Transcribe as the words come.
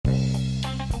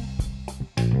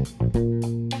Yo,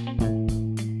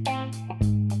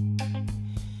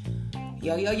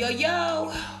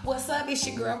 what's up? It's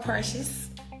your girl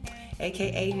Precious,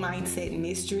 aka Mindset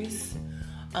Mistress.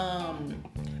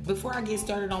 Before I get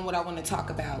started on what I want to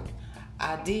talk about,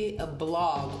 I did a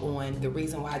blog on the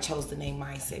reason why I chose the name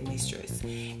Mindset Mistress,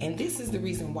 and this is the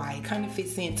reason why it kind of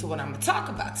fits into what I'm going to talk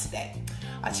about today.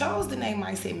 I chose the name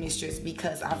Mindset Mistress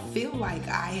because I feel like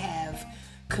I have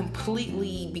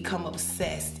completely become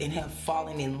obsessed and have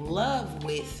fallen in love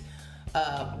with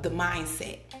the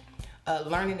mindset.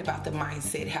 Learning about the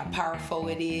mindset, how powerful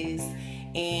it is,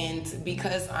 and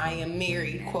because I am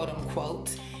married, quote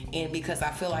unquote, and because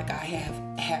I feel like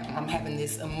I'm having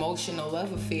this emotional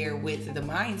love affair with the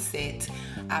mindset,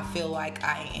 I feel like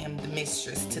I am the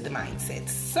mistress to the mindset.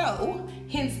 So,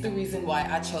 hence the reason why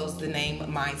I chose the name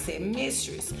Mindset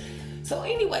Mistress. So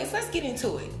anyways, let's get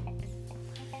into it.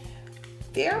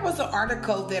 There was an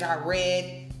article that I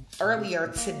read early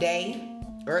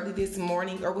this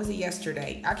morning, or was it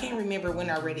yesterday? I can't remember when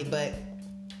I read it, but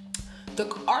the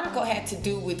article had to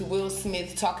do with Will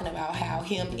Smith talking about how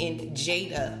him and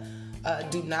Jada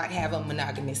do not have a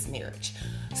monogamous marriage.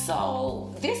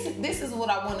 So this is what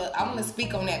I want to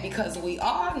speak on that, because we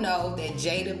all know that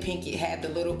Jada Pinkett had the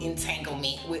little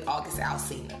entanglement with August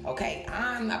Alsina. Okay,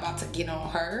 I'm not about to get on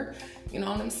her. You know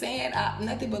what I'm saying?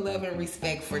 Nothing but love and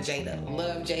respect for Jada.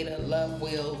 Love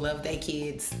Will, love their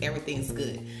kids. Everything's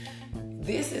good.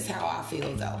 This is how I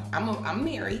feel though. I'm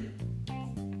married.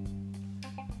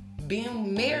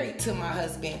 Been married to my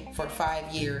husband for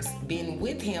 5 years. Been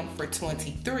with him for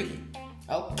 23.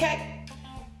 Okay.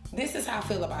 This is how I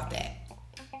feel about that.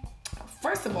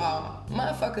 First of all,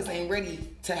 motherfuckers ain't ready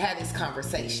to have this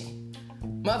conversation.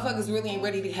 Motherfuckers really ain't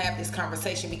ready to have this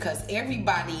conversation because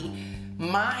everybody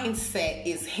mindset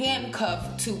is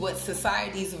handcuffed to what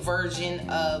society's version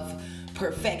of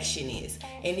perfection is.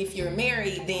 And if you're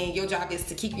married, then your job is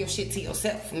to keep your shit to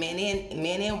yourself, man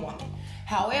and woman.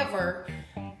 However,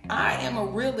 I am a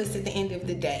realist at the end of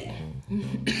the day.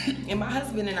 And my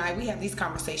husband and I, we have these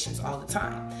conversations all the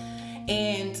time.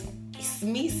 And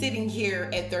me sitting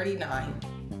here at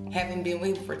 39, having been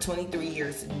with him for 23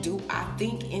 years, do I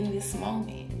think in this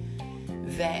moment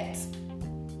that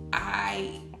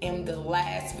I am the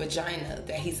last vagina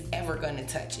that he's ever going to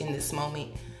touch in this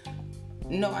moment?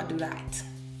 No, I do not.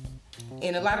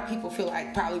 And a lot of people feel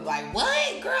like, probably like,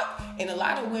 what, girl? And a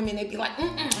lot of women, they be like,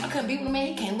 I couldn't be with a man.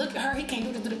 He can't look at her. He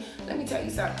can't do this. Let me tell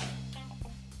you something.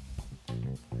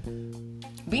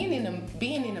 Being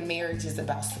in a marriage is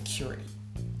about security.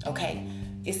 Okay?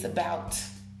 It's about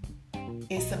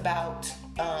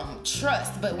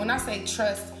trust. But when I say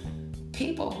trust,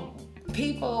 people,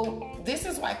 this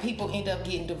is why people end up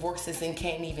getting divorces and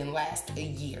can't even last a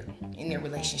year in their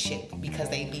relationship, because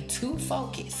they be too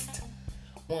focused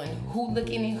on who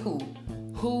looking at who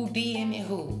DMing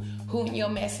who in your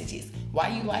messages, why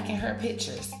you liking her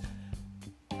pictures.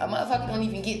 A motherfucker don't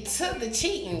even get to the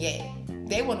cheating yet.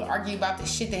 They want to argue about the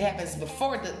shit that happens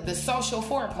before the social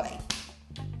foreplay.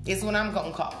 Is what I'm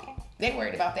gonna call it. They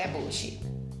worried about that bullshit.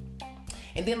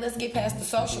 And then let's get past the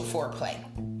social foreplay.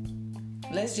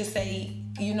 Let's just say,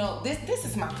 this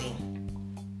is my thing.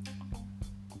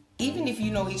 Even if you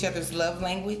know each other's love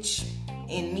language,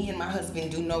 and me and my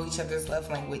husband do know each other's love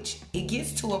language, it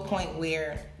gets to a point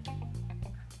where,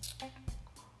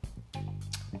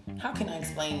 how can I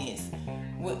explain this?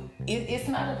 It's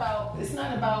not about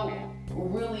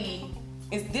really.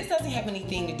 This doesn't have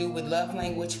anything to do with love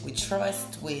language, with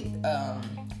trust, with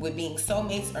being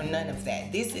soulmates, or none of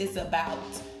that. This is about,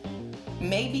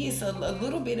 maybe it's a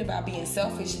little bit about being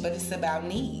selfish, but it's about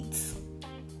needs.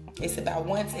 It's about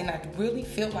wants, and I really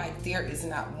feel like there is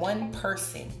not one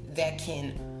person that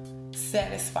can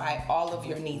satisfy all of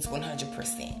your needs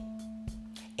 100%.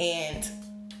 And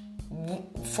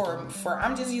for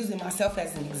I'm just using myself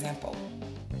as an example.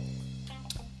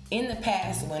 In the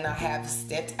past, when I have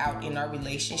stepped out in our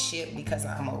relationship because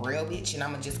I'm a real bitch and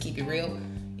I'm gonna just keep it real,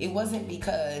 it wasn't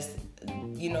because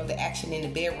the action in the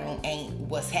bedroom ain't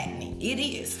what's happening. It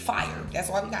is fire. That's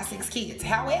why we got 6 kids.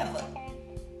 However,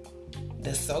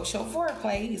 the social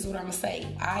foreplay is what I'm gonna say.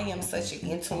 I am such an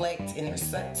intellect, and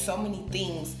there's so many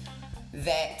things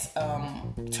that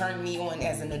turned me on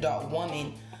as an adult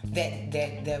woman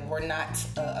that were not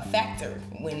a factor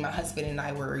when my husband and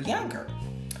I were younger.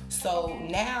 So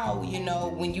now,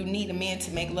 when you need a man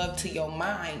to make love to your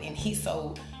mind, and he's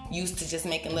so used to just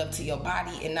making love to your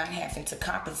body and not having to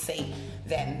compensate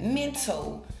that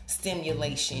mental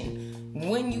stimulation,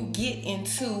 when you get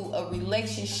into a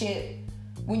relationship,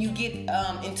 when you get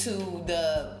into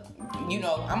the,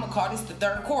 I'm gonna call this the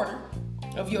third quarter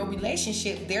of your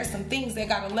relationship, there's some things that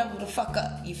gotta level the fuck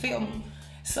up. You feel me?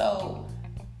 So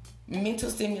mental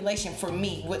stimulation for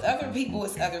me. With other people,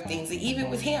 it's other things. And even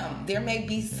with him, there may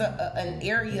be an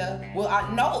area, well,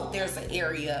 I know there's an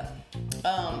area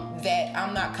that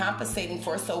I'm not compensating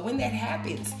for. So when that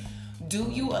happens, do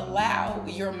you allow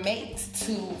your mate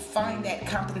to find that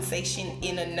compensation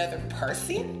in another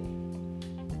person?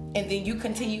 And then you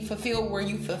continue to fulfill where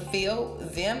you fulfill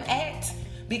them at?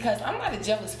 Because I'm not a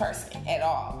jealous person at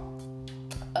all.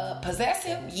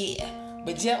 Possessive, yeah.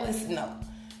 But jealous, no.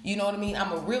 You know what I mean?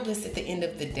 I'm a realist at the end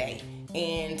of the day.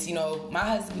 And, you know, my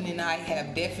husband and I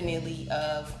have definitely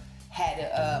had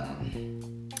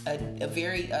a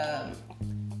very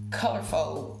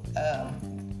colorful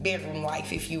bedroom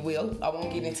life, if you will. I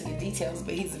won't get into the details,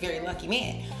 but he's a very lucky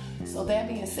man. So that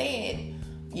being said,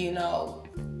 you know,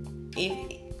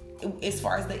 as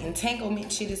far as the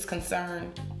entanglement shit is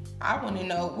concerned, I want to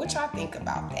know what y'all think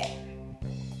about that.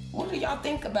 What do y'all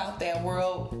think about that,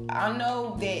 world? I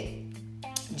know that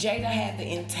Jada had the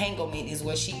entanglement, is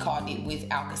what she called it, with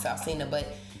Alka Salsina,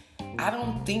 but I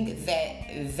don't think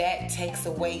that takes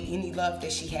away any love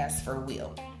that she has for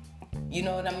Will. You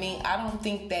know what I mean? I don't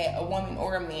think that a woman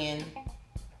or a man,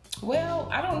 well,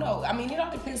 I don't know. I mean, it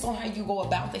all depends on how you go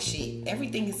about the shit.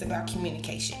 Everything is about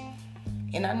communication.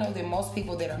 And I know that most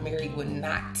people that are married would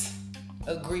not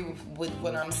agree with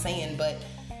what I'm saying, but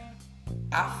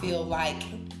I feel like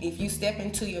if you step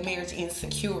into your marriage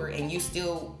insecure and you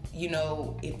still, you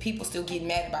know, if people still get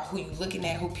mad about who you looking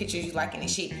at, who pictures you liking and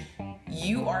shit,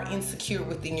 you are insecure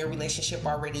within your relationship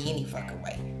already any fucking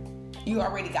way. You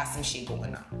already got some shit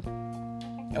going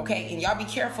on. Okay? And y'all be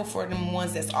careful for them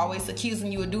ones that's always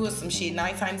accusing you of doing some shit.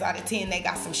 9 times out of 10, they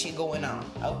got some shit going on.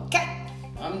 Okay?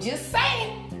 I'm just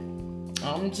saying.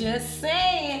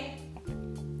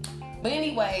 But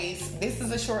anyways, this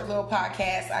is a short little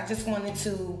podcast. I just wanted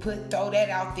to throw that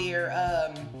out there.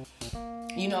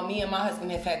 You know, me and my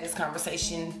husband have had this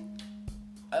conversation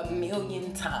a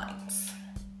million times.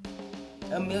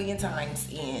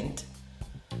 And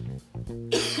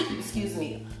excuse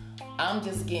me, I'm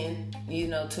just getting, you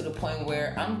know, to the point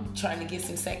where I'm trying to get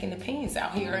some second opinions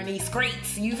out here in these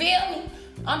streets. You feel me?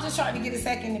 I'm just trying to get a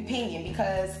second opinion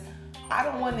because I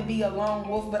don't want to be a lone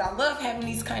wolf, but I love having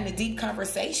these kind of deep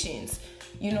conversations.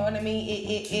 You know what I mean?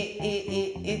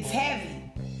 It's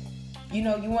heavy. You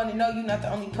know, you want to know you're not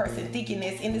the only person thinking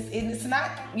this, and it's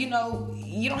not, you know,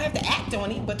 you don't have to act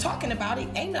on it, but talking about it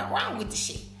ain't nothing wrong with the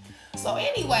shit. So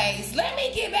anyways, let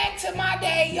me get back to my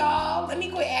day, y'all. Let me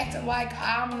quit acting like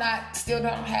still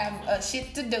don't have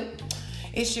shit to do.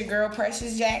 It's your girl,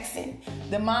 Precious Jackson,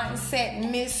 the mindset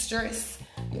mistress.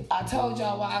 I told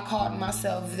y'all why I called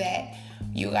myself that.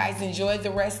 You guys enjoy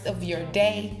the rest of your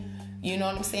day. You know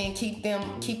what I'm saying? Keep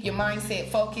your mindset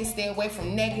focused. Stay away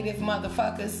from negative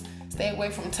motherfuckers. Stay away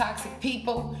from toxic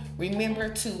people. Remember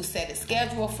to set a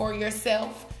schedule for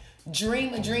yourself.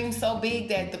 Dream a dream so big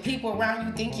that the people around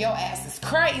you think your ass is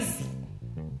crazy.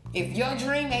 If your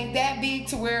dream ain't that big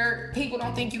to where people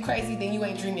don't think you crazy, then you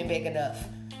ain't dreaming big enough.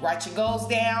 Write your goals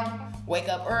down. Wake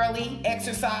up early.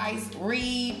 Exercise.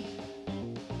 Read.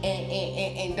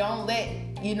 And don't let,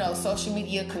 you know, social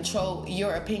media control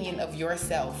your opinion of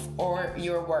yourself or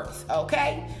your worth,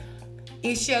 okay?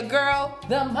 It's your girl,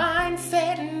 the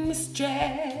mindset mistress.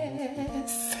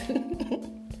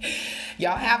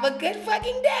 Y'all have a good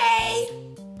fucking day.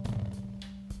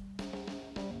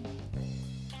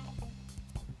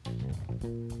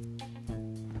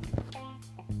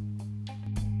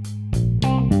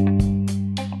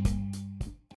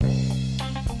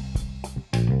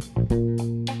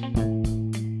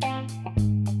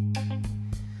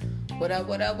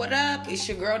 What up? It's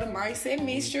your girl, the mindset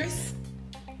mistress,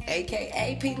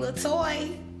 aka P.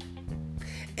 Latoy,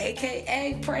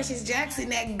 aka Precious Jackson,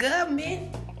 that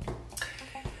government.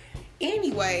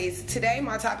 Anyways, today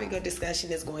my topic of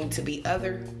discussion is going to be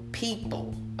other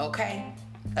people, okay?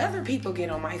 Other people get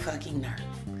on my fucking nerve.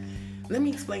 Let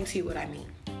me explain to you what I mean.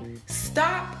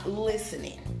 Stop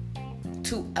listening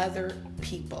to other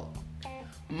people.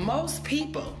 Most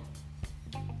people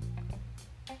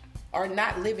are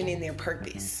not living in their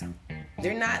purpose.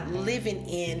 They're not living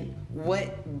in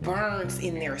what burns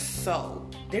in their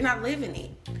soul. They're not living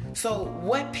it. So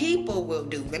what people will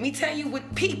do, let me tell you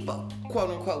what people, quote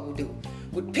unquote, will do.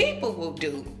 What people will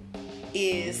do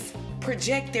is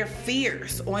project their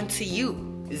fears onto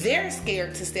you. They're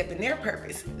scared to step in their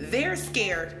purpose. They're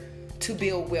scared to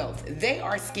build wealth. They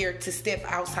are scared to step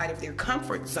outside of their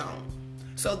comfort zone.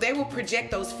 So they will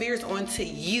project those fears onto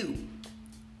you.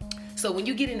 So when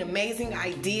you get an amazing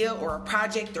idea or a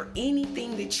project or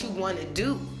anything that you want to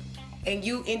do, and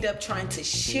you end up trying to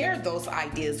share those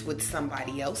ideas with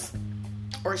somebody else,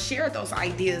 or share those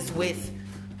ideas with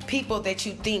people that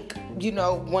you think,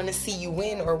 want to see you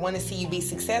win or want to see you be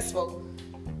successful,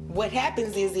 what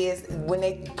happens is when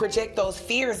they project those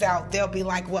fears out, they'll be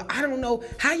like, well, I don't know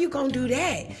how you gonna do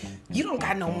that. You don't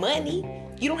got no money.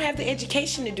 You don't have the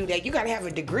education to do that. You gotta have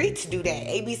a degree to do that.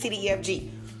 A, B, C, D, E, F,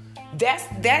 G.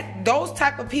 Those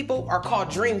type of people are called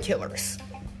dream killers.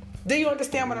 Do you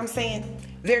understand what I'm saying?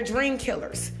 They're dream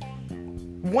killers.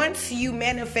 Once you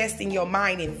manifest in your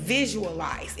mind and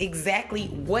visualize exactly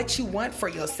what you want for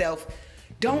yourself,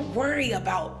 don't worry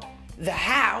about the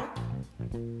how.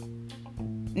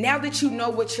 Now that you know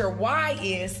what your why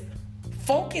is,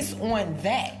 focus on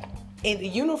that. And the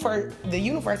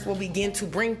universe will begin to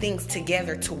bring things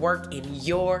together to work in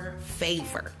your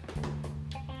favor.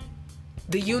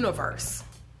 The universe.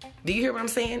 Do you hear what I'm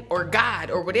saying? Or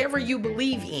God, or whatever you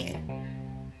believe in.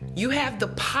 You have the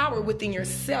power within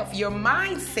yourself. Your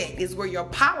mindset is where your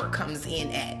power comes in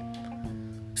at.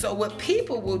 So what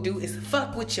people will do is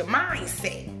fuck with your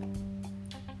mindset.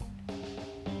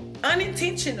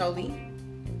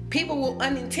 People will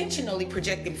unintentionally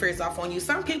project them fears off on you.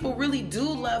 Some people really do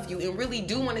love you and really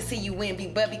do want to see you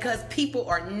win, but because people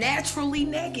are naturally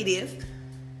negative,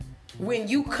 when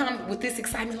you come with this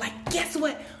excitement, like, guess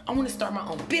what? I want to start my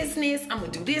own business. I'm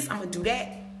going to do this. I'm going to do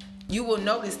that. You will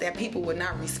notice that people will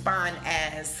not respond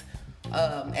as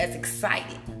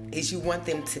excited as you want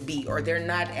them to be, or they're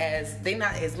not as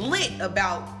lit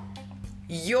about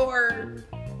your,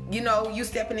 you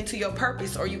stepping into your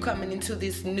purpose, or you coming into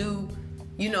this new,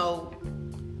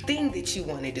 thing that you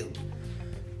want to do.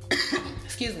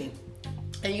 Excuse me.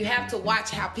 And you have to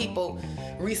watch how people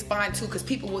respond to, because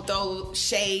people will throw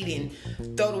shade and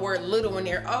throw the word little in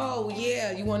there. Oh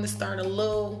yeah, you want to start a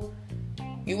little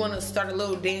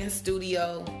dance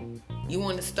studio. You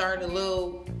want to start a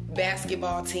little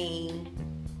basketball team.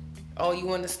 Oh, you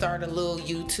want to start a little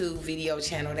YouTube video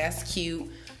channel. That's cute.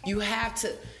 You have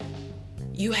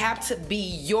to be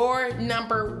your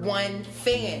number one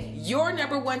fan, your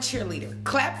number one cheerleader.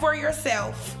 Clap for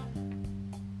yourself.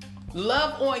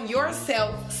 Love on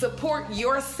yourself. Support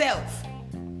yourself.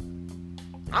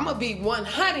 I'm going to be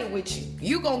 100 with you.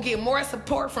 You're going to get more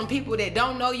support from people that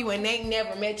don't know you and ain't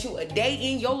never met you a day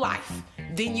in your life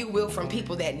than you will from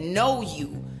people that know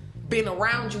you, been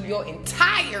around you your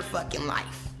entire fucking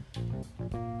life.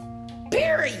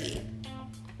 Period.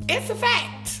 It's a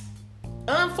fact.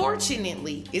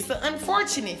 Unfortunately, it's an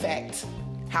unfortunate fact.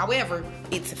 However,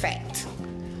 it's a fact.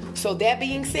 So that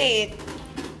being said,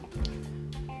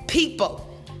 people.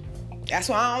 That's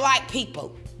why I don't like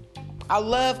people. I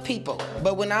love people.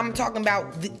 But when I'm talking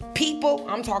about the people,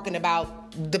 I'm talking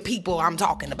about the people I'm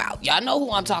talking about. Y'all know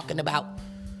who I'm talking about.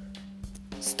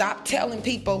 Stop telling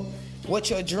people what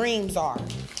your dreams are.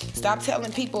 Stop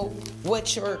telling people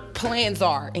what your plans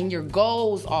are and your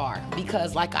goals are.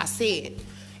 Because like I said,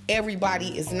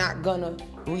 everybody is not gonna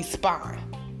respond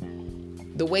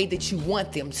the way that you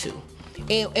want them to.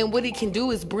 And what it can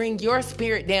do is bring your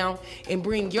spirit down and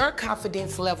bring your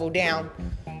confidence level down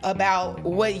about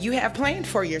what you have planned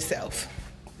for yourself.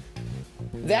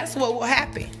 That's what will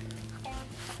happen.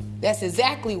 That's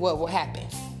exactly what will happen.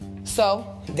 So,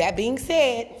 that being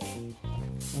said,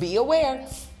 be aware.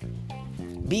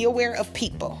 Be aware of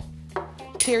people.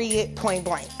 Period, point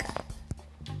blank.